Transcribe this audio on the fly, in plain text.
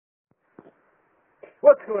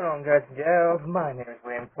What's going on, guys and gals? My name is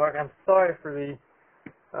William Clark. I'm sorry for the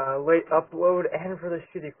late upload and for the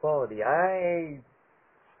shitty quality.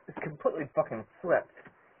 It's completely fucking slept.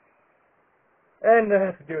 And I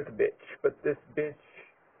have to deal with a bitch. But this bitch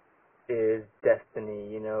is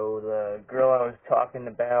Destiny. You know, the girl I was talking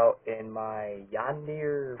about in my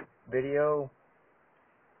Yondir video?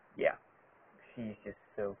 Yeah. She's just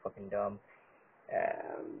so fucking dumb.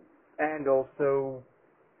 And also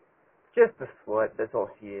just a slut, that's all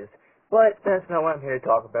she is. But that's not what I'm here to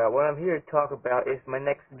talk about. What I'm here to talk about is my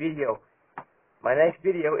next video. My next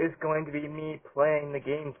video is going to be me playing the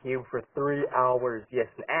GameCube for 3 hours. Yes,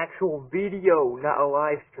 an actual video, not a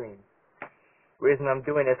live stream. The reason I'm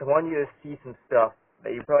doing this, I want you to see some stuff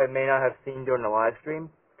that you probably may not have seen during the live stream.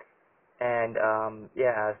 And,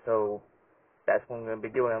 yeah, so that's what I'm going to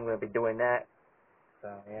be doing. I'm going to be doing that. So,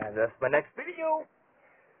 yeah, that's my next video.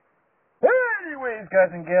 Anyways,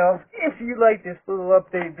 guys and gals, if you like this little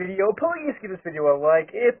update video, please give this video a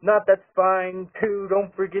like. If not, that's fine too.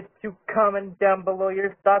 Don't forget to comment down below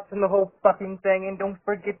your thoughts on the whole fucking thing, and don't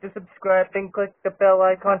forget to subscribe and click the bell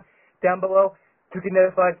icon down below to get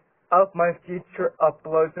notified of my future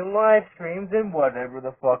uploads and live streams and whatever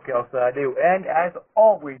the fuck else I do. And as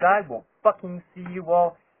always, I will fucking see you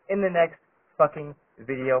all in the next fucking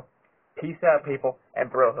video. Peace out, people,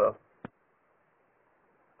 and bro.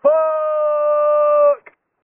 Fuck!